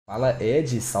Fala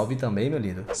Ed, salve também, meu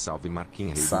lindo. Salve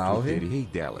Marquinhos, rei Salve. do Twitter e rei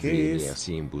dela. Que VNS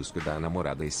isso? em busca da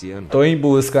namorada esse ano. Tô em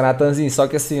busca, Natanzinho, só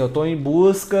que assim, eu tô em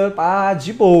busca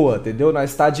de boa, entendeu?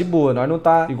 Nós tá de boa, nós não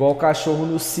tá igual o cachorro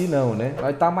no si não, né?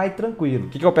 Nós tá mais tranquilo. O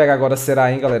que eu pego agora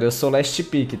será, hein, galera? Eu sou last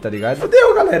pick, tá ligado?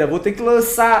 Fudeu, galera, vou ter que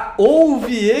lançar ou o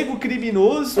Viego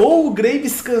criminoso, ou o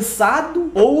Graves cansado,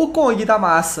 ou o Kong da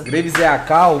massa. Graves é a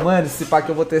Cal, mano, se pá que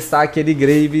eu vou testar aquele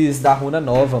Graves da runa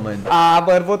nova, mano. Ah,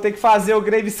 mano, vou ter que fazer o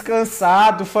Graves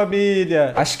cansado,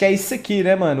 família. Acho que é isso aqui,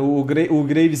 né, mano? O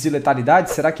Graves de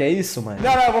letalidade, será que é isso, mano?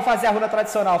 Não, eu vou fazer a runa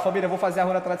tradicional, família, eu vou fazer a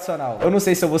runa tradicional. Eu não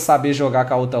sei se eu vou saber jogar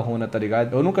com a outra runa, tá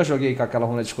ligado? Eu nunca joguei com aquela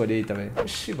runa de colheita, velho.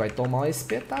 Oxi, vai tomar uma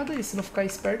espetada aí, se não ficar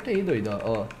esperto aí, doido,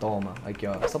 ó. Ó, toma, aqui,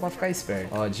 ó, só pra ficar esperto.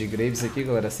 Ó, de Graves aqui,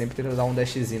 galera, sempre tem que dar um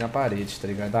dashzinho na parede, tá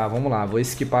ligado? Tá, vamos lá, vou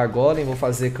esquipar Golem, vou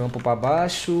fazer campo pra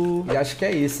baixo. E acho que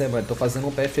é isso, né, mano? Tô fazendo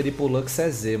um PF ali pro Lux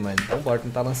EZ, mano. Vambora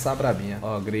tentar lançar a brabinha.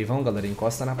 Ó, Greivão, galera,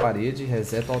 encosta na parede,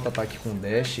 reseta o auto-ataque com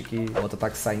dash, que o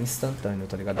auto-ataque sai instantâneo,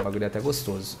 tá ligado? O bagulho é até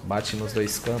gostoso. Bate nos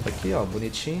dois campos aqui, ó,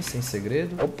 bonitinho, sem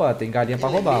segredo. Opa, tem galinha pra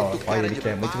roubar, ó. Olha, ele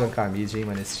quer muito gankar mid, hein,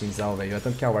 mano, esse Shinzal, velho. Olha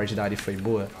tanto que a ward da Ari foi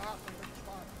boa.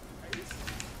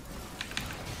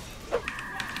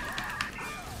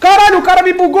 Caralho, o cara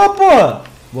me bugou, porra!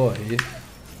 Morri.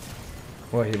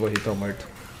 Morri, tô morto.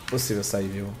 Impossível sair,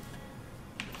 viu?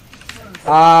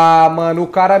 Ah, mano, o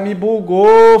cara me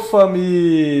bugou,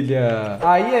 família.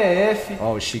 Aí é F.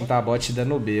 Ó, o Shin tá bot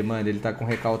dando B, mano. Ele tá com o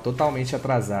recall totalmente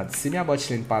atrasado. Se minha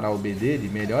bot lane parar o B dele,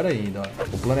 melhor ainda,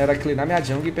 ó. O plano era cleanar minha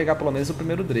jungle e pegar pelo menos o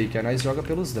primeiro Drake. Aí nós joga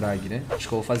pelos drag, né? Acho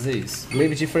que eu vou fazer isso.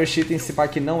 Glaive de first item, se pá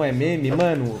que não é meme,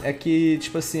 mano, é que,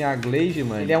 tipo assim, a Glaive,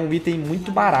 mano, ele é um item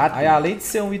muito barato. Aí, além de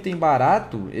ser um item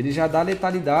barato, ele já dá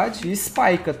letalidade e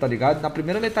spike, tá ligado? Na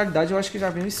primeira letalidade, eu acho que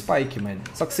já vem um spike, mano.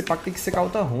 Só que esse pack tem que ser com a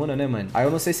outra runa, né, mano? Aí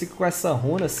eu não sei se com essa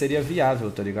runa seria viável,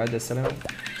 tá ligado?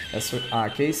 Ah,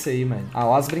 que é isso aí, mano. Ah,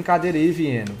 olha as brincadeiras aí,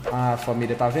 vindo. Ah,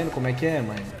 família, tá vendo como é que é,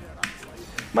 mano?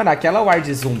 Mano, aquela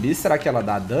ward zumbi, será que ela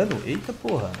dá dano? Eita,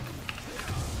 porra.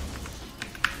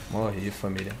 Morri,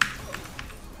 família.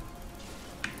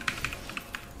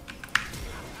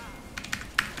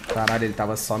 Caralho, ele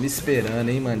tava só me esperando,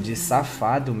 hein, mano. De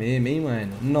safado mesmo, hein,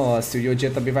 mano. Nossa, o Yoda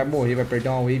também vai morrer, vai perder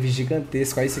uma wave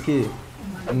gigantesca. Olha isso aqui.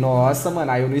 Nossa,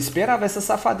 mano, aí eu não esperava essa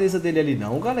safadeza dele ali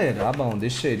não, galera. Ah, bom,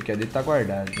 deixa ele, que a dele tá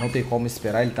guardado. Não tem como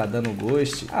esperar, ele tá dando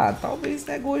ghost. Ah, talvez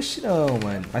não é ghost não,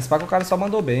 mano. Mas pá que o cara só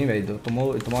mandou bem, velho. Ele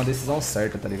tomou uma decisão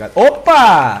certa, tá ligado?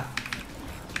 Opa!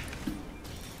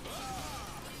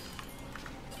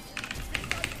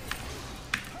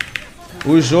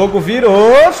 O jogo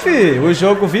virou, fi. O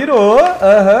jogo virou.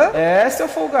 Aham. É, seu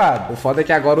folgado. O foda é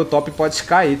que agora o top pode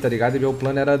cair, tá ligado? E meu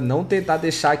plano era não tentar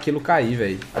deixar aquilo cair,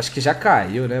 velho. Acho que já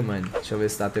caiu, né, mano? Deixa eu ver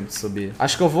se dá tempo de subir.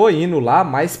 Acho que eu vou indo lá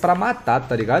mais pra matar,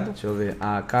 tá ligado? Deixa eu ver.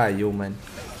 Ah, caiu, mano.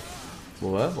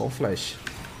 Boa, bom flash.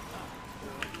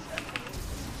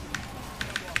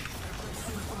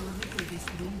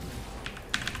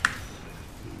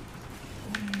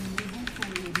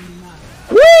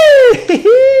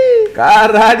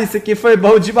 Caralho, isso aqui foi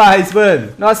bom demais,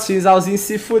 mano. Nossa, o Xalzinho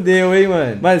se fudeu, hein,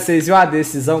 mano. Mano, vocês viram a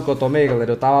decisão que eu tomei,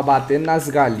 galera? Eu tava batendo nas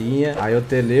galinhas. Aí eu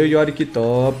telei o Yorick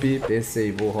top.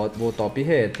 Pensei, vou top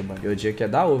reto, mano. E o dia que é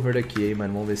dar over aqui, hein,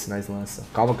 mano. Vamos ver se nós lança.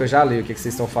 Calma que eu já leio o que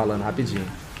vocês estão falando, rapidinho.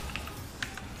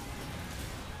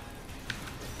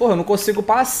 Porra, eu não consigo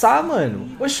passar,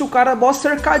 mano. Oxe, o cara é mó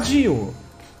cercadinho.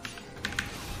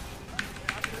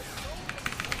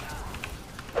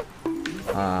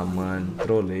 Ah, mano,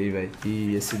 trolei, velho.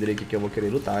 E esse Drake aqui eu vou querer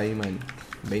lutar, hein, mano.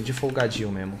 Bem de folgadinho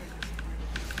mesmo.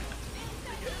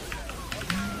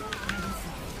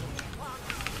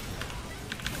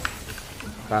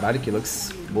 Caralho, que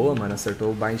looks boa, mano.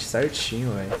 Acertou o bind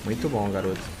certinho, velho. Muito bom,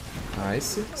 garoto.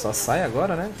 Nice. Só sai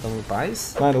agora, né? Tamo em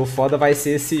paz. Mano, o foda vai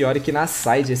ser esse Yorick na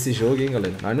side esse jogo, hein,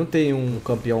 galera. Nós não tem um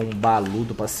campeão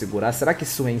baludo pra segurar. Será que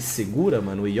isso é insegura,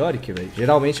 mano, o Yorick, velho?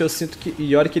 Geralmente eu sinto que o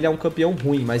Yorick ele é um campeão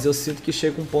ruim, mas eu sinto que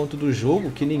chega um ponto do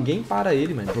jogo que ninguém para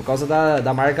ele, mano. Por causa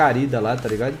da Margarida lá, tá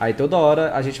ligado? Aí toda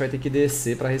hora a gente vai ter que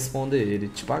descer pra responder ele.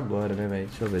 Tipo agora, né, velho?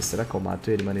 Deixa eu ver, será que eu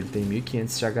mato ele, mano? Ele tem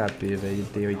 1500 de HP, velho. Ele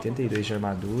tem 82 de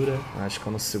armadura. Acho que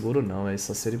eu não seguro não, velho.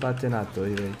 Só se ele bater na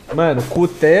torre, velho. Mano,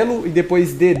 cutelo e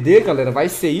depois DD, galera, vai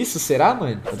ser isso, será,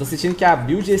 mano? Eu tô sentindo que a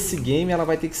build desse game, ela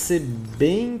vai ter que ser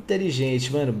bem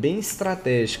inteligente, mano, bem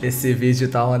estratégica. Esse vídeo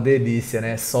tá uma delícia,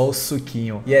 né? Só o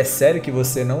suquinho. E é sério que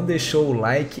você não deixou o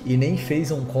like e nem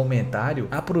fez um comentário?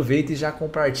 Aproveita e já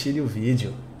compartilha o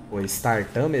vídeo. Pô,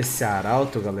 startamos esse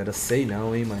arauto, galera? Sei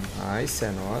não, hein, mano? Ah, isso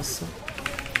é nosso.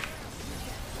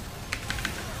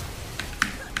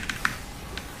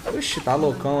 Oxi, tá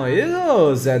loucão aí,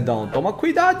 ô Zedão? Toma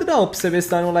cuidado não, pra você ver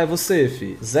se não leva você,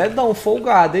 fi. Zedão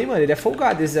folgado, hein, mano? Ele é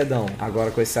folgado, esse Zedão.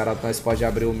 Agora com esse arauto nós pode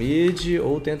abrir o mid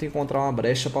ou tenta encontrar uma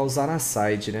brecha pra usar na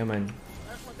side, né, mano?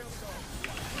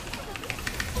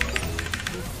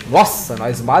 Nossa,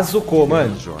 nós mazucou,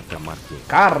 mano.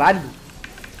 Caralho.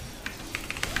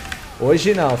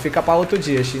 Hoje não, fica pra outro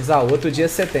dia, Xinzal. Outro dia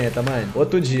 70, mano.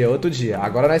 Outro dia.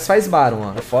 Agora nós faz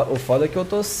Baron, ó. O foda é que eu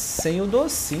tô sem o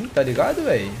docinho, tá ligado,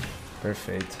 velho?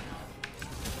 Perfeito.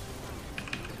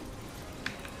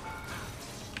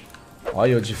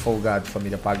 Olha eu de folgado,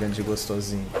 família, pagando de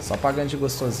gostosinho. Só pagando de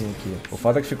gostosinho aqui. O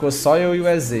foda é que ficou só eu e o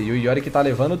EZ. E o Yori que tá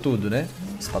levando tudo, né?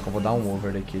 Só que eu vou dar um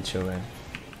over aqui, deixa eu ver.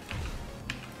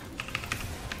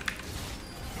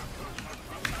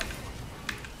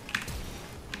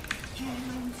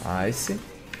 Nice.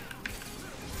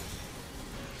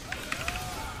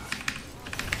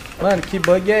 Mano, que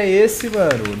bug é esse,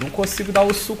 mano? Não consigo dar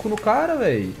o suco no cara,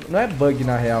 velho. Não é bug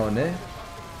na real, né?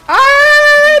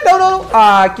 Ai, não.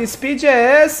 Ah, que speed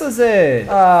é essa, Zé?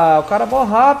 Ah, o cara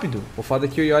morre rápido. O foda é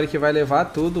que o Yorick vai levar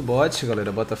tudo o bot,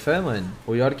 galera. Bota fé, mano.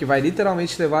 O Yorick vai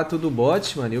literalmente levar tudo o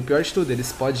bot, mano. E o pior de tudo,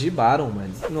 eles podem ir Baron,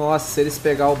 mano. Nossa, se eles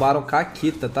pegar o Baron,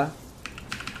 caquita, tá?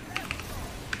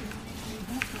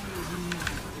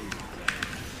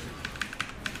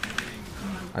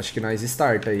 Acho que nós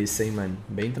starta isso, hein, mano.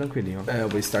 Bem tranquilinho. É, eu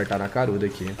vou startar na caruda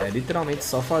aqui. É literalmente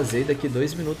só fazer e daqui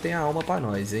 2 minutos tem a alma pra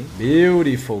nós, hein.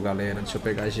 Beautiful, galera. Deixa eu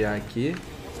pegar GA aqui.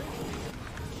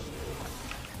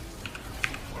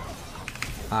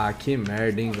 Ah, que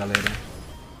merda, hein, galera.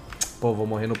 Pô, vou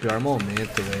morrer no pior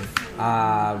momento, velho.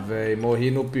 Ah, velho,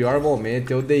 morri no pior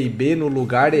momento. Eu dei B no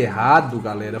lugar errado,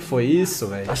 galera. Foi isso,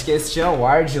 velho. Acho que esse tinha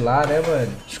ward lá, né,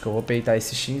 mano? Acho que eu vou peitar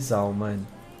esse Xinzal, mano.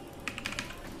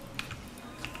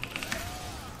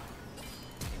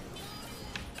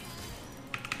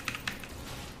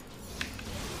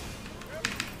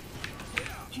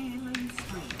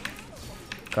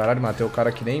 Caralho, matei o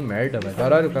cara que nem merda, velho.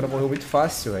 Caralho, o cara morreu muito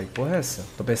fácil, velho. Porra é essa?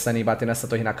 Tô pensando em bater nessa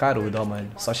torre na caruda, ó, mano.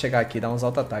 Só chegar aqui e dar uns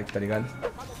auto-ataques, tá ligado?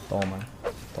 Toma.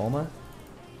 Toma.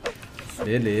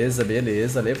 Beleza.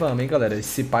 Levamos, hein, galera.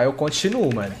 Esse pai eu continuo,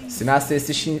 mano. Se nascer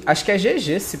esse Shin... Acho que é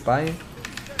GG esse pai, hein.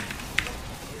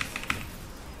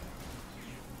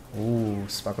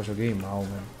 Esse pai que eu joguei mal,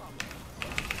 mano.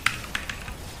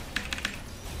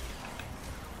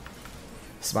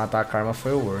 Se matar a Karma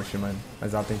foi o Worth, mano.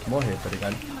 Mas ela tem que morrer, tá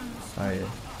ligado? Aí.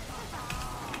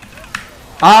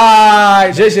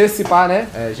 Ai, GG esse pá, né?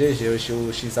 É, GG.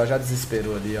 O Xinzal já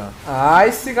desesperou ali, ó. Ai,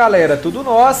 esse galera, tudo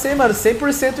nosso, hein, mano.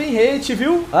 100% em hate,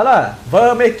 viu? Olha lá.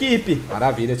 Vamos, equipe.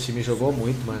 Maravilha, o time jogou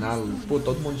muito, mano. Pô,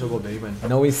 todo mundo jogou bem, mano.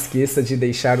 Não esqueça de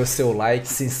deixar o seu like,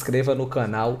 se inscreva no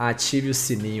canal, ative o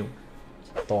sininho.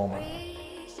 Toma.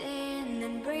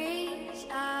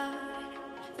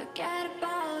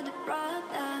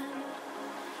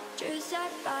 Just at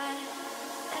by,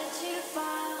 let you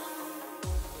fall.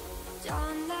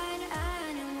 Don't